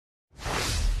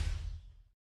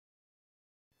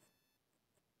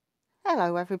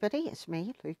Hello everybody, it's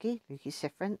me, Lukey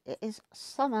Sifrin. It is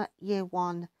summer year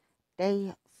 1,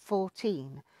 day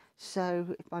 14. So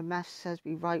if my maths says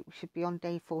me right, we should be on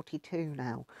day 42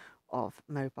 now of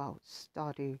mobile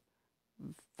Stardew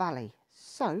Valley.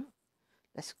 So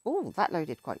oh, that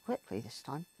loaded quite quickly this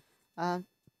time.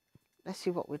 Let's see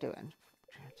what we're doing.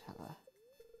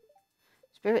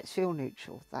 Spirits feel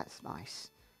neutral, that's nice.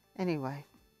 Anyway.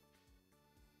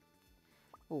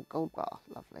 Oh, gold bar,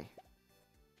 lovely.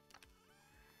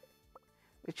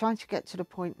 We're trying to get to the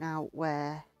point now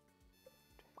where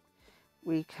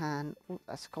we can, oh,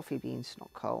 that's coffee beans,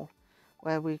 not coal,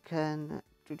 where we can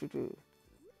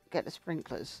get the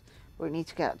sprinklers. We need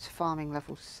to get up to farming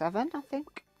level 7, I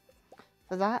think,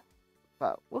 for that,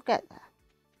 but we'll get there.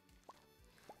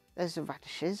 There's the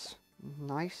radishes,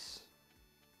 nice.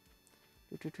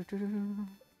 There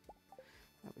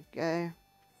we go.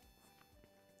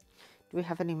 Do we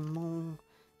have any more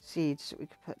seeds that we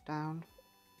could put down?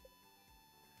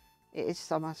 It is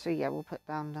summer, so yeah, we'll put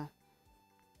down the...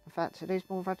 In fact, are those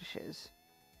more radishes?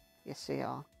 Yes, they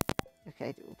are.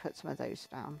 Okay, we'll put some of those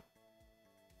down.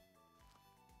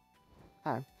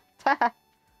 Oh. There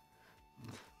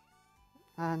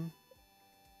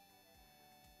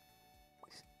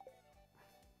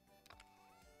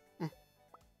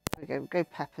we go. We'll go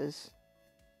peppers.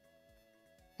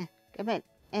 Come in.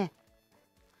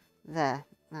 There.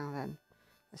 Now then,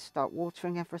 let's start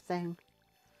watering everything.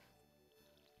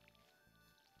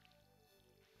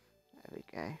 There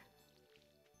we go.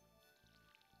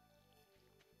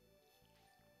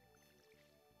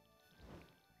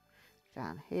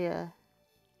 Down here.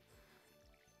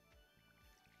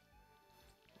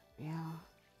 Yeah.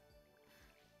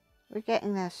 We're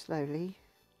getting there slowly.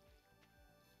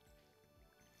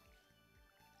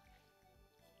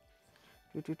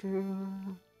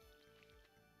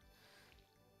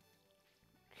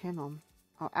 Come on.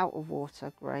 Oh, out of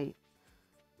water. Great.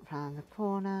 Round the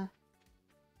corner.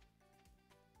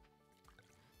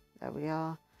 There we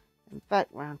are. And back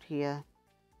round here.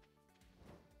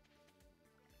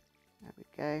 There we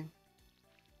go.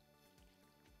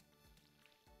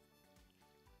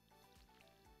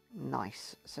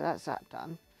 Nice. So that's that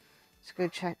done. Let's go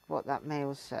check what that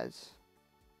mail says.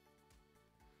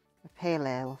 A pale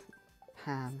ale,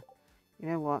 Pam. You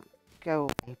know what? Go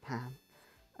away, Pam.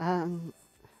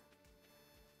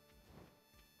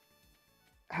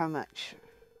 How much?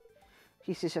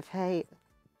 Pieces of hay.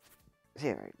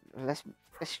 0. Let's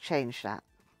change that.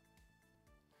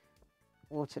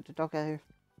 Water the doggo.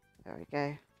 There we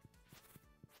go.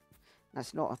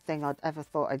 That's not a thing I'd ever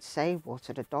thought I'd say,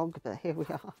 water the dog, but here we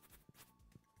are.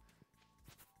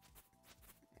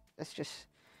 Let's just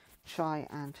try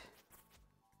and...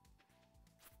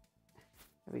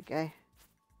 There we go.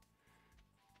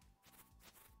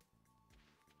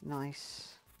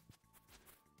 Nice.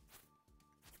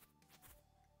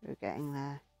 We're getting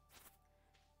there.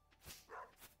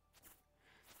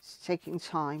 It's taking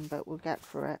time, but we'll get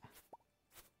through it.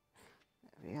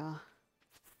 There we are.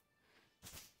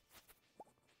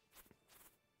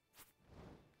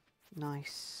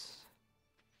 Nice.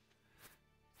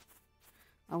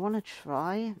 I want to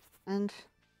try and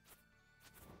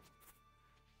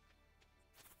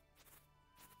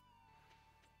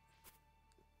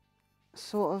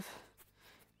sort of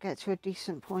get to a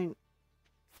decent point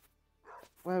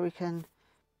where we can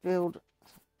build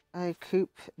a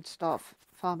coop and start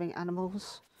farming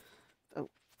animals, but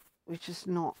we're just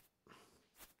not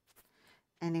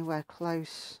anywhere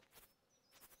close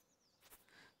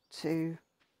to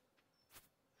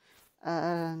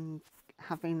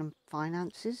having the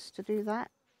finances to do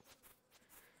that.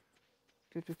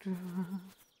 There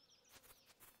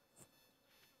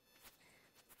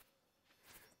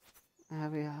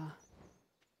we are.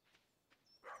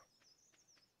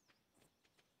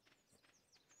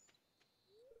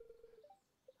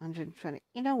 $120.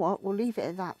 You know what? We'll leave it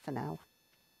at that for now.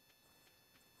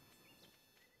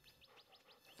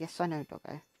 Yes, I know,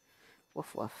 doggo.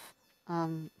 Woof woof.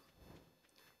 Can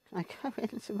I go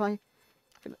into my...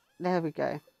 There we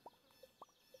go.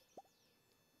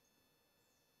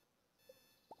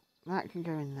 That can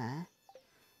go in there.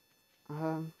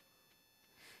 In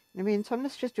the meantime,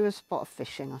 let's just do a spot of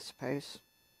fishing, I suppose.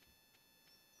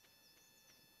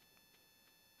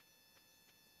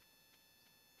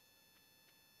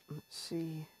 Let's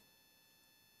see.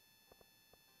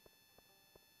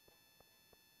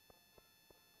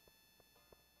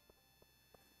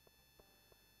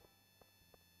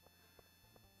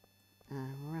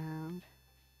 Around.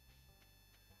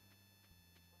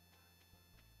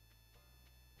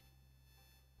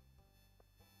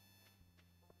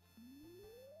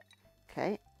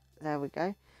 Okay, there we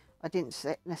go. I didn't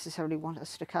necessarily want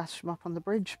us to cast from up on the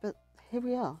bridge, but here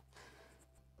we are.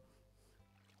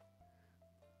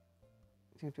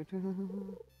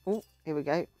 Oh, here we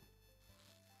go.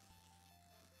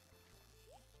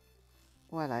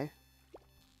 Oh, hello.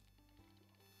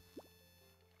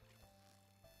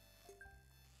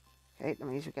 Okay, that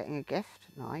means we're getting a gift.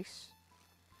 Nice.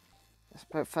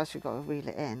 But first we've got to reel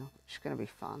it in, which is going to be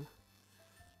fun.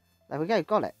 There we go,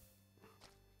 got it.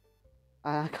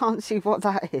 I can't see what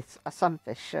that is. A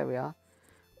sunfish, there we are.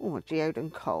 Oh, a geode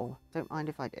and coal. Don't mind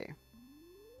if I do.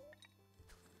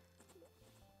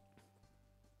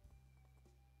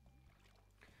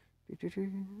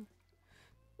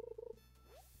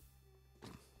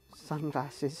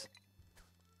 Sunglasses.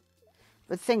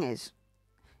 But the thing is,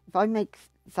 if I make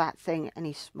that thing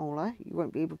any smaller, you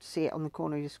won't be able to see it on the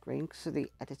corner of your screen because of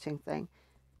the editing thing,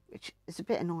 which is a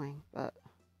bit annoying, but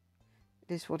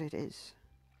it is what it is.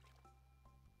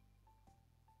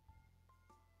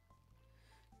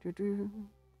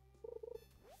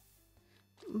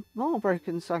 More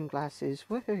broken sunglasses,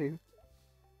 woohoo.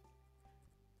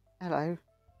 Hello.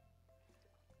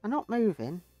 I'm not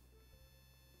moving.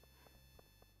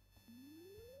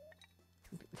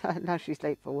 Now she's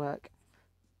late for work.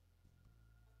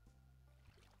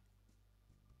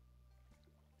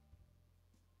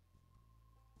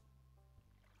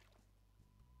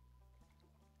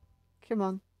 Come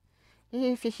on.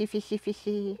 Here, fishy, fishy,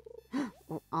 fishy.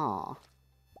 Oh, ah.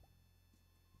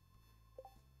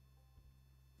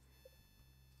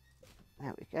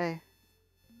 There we go.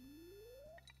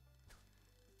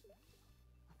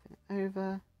 Up and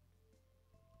over.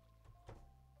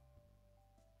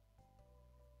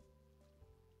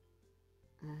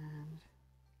 And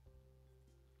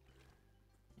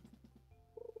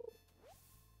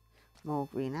more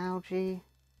green algae.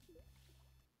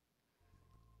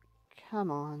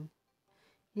 Come on.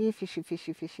 Here, fishy,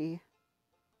 fishy, fishy.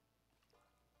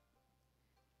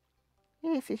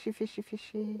 Here, fishy, fishy,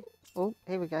 fishy. Oh,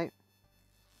 here we go.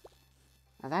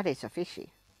 Now that is a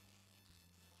fishy.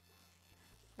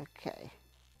 Okay.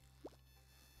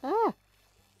 Ah!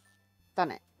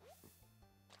 Done it.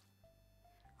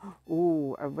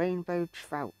 Oh, a rainbow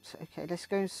trout. Okay, let's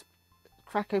go and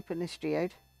crack open this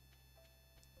geode.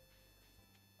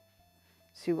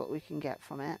 See what we can get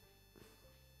from it.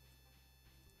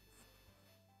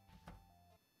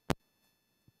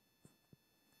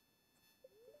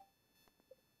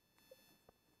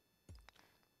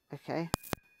 Okay.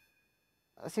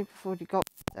 I think I've already got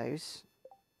those.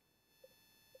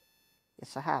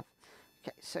 Yes, I have.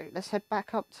 Okay, so let's head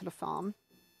back up to the farm.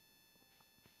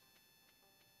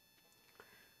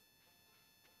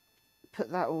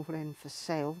 Put that all in for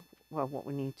sale. Well, what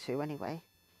we need to anyway.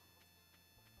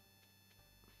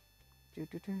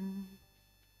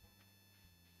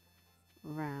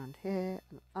 Around here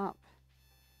and up.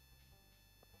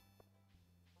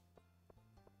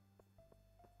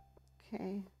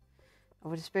 Okay. Oh,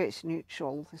 with the spirit's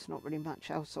neutral, there's not really much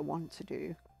else I want to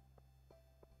do.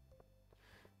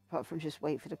 Apart from just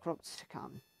wait for the crops to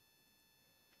come.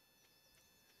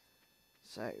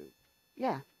 So,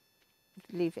 yeah.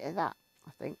 Leave it at that,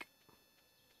 I think.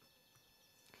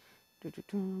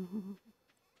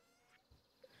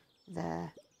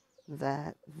 There,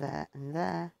 there, there, and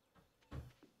there.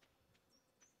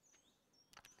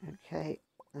 Okay,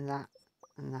 and that,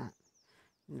 and that.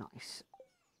 Nice.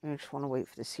 I just want to wait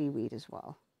for the seaweed as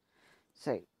well.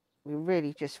 So, we're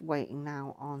really just waiting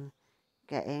now on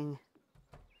getting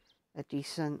a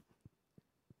decent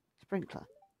sprinkler.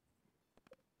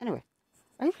 Anyway,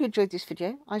 I hope you enjoyed this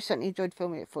video. I certainly enjoyed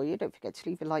filming it for you. Don't forget to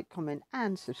leave a like, comment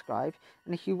and subscribe.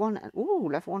 And if you want,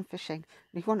 level 1 fishing.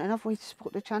 And if you want another way to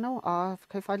support the channel, our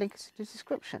Ko-Fi link is in the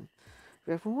description.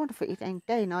 We have a wonderful evening,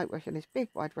 day and night, working in this big,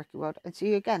 wide, wacky world. And see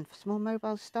you again for some more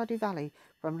mobile Stardew Valley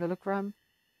from Lillicrum.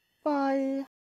 Bye!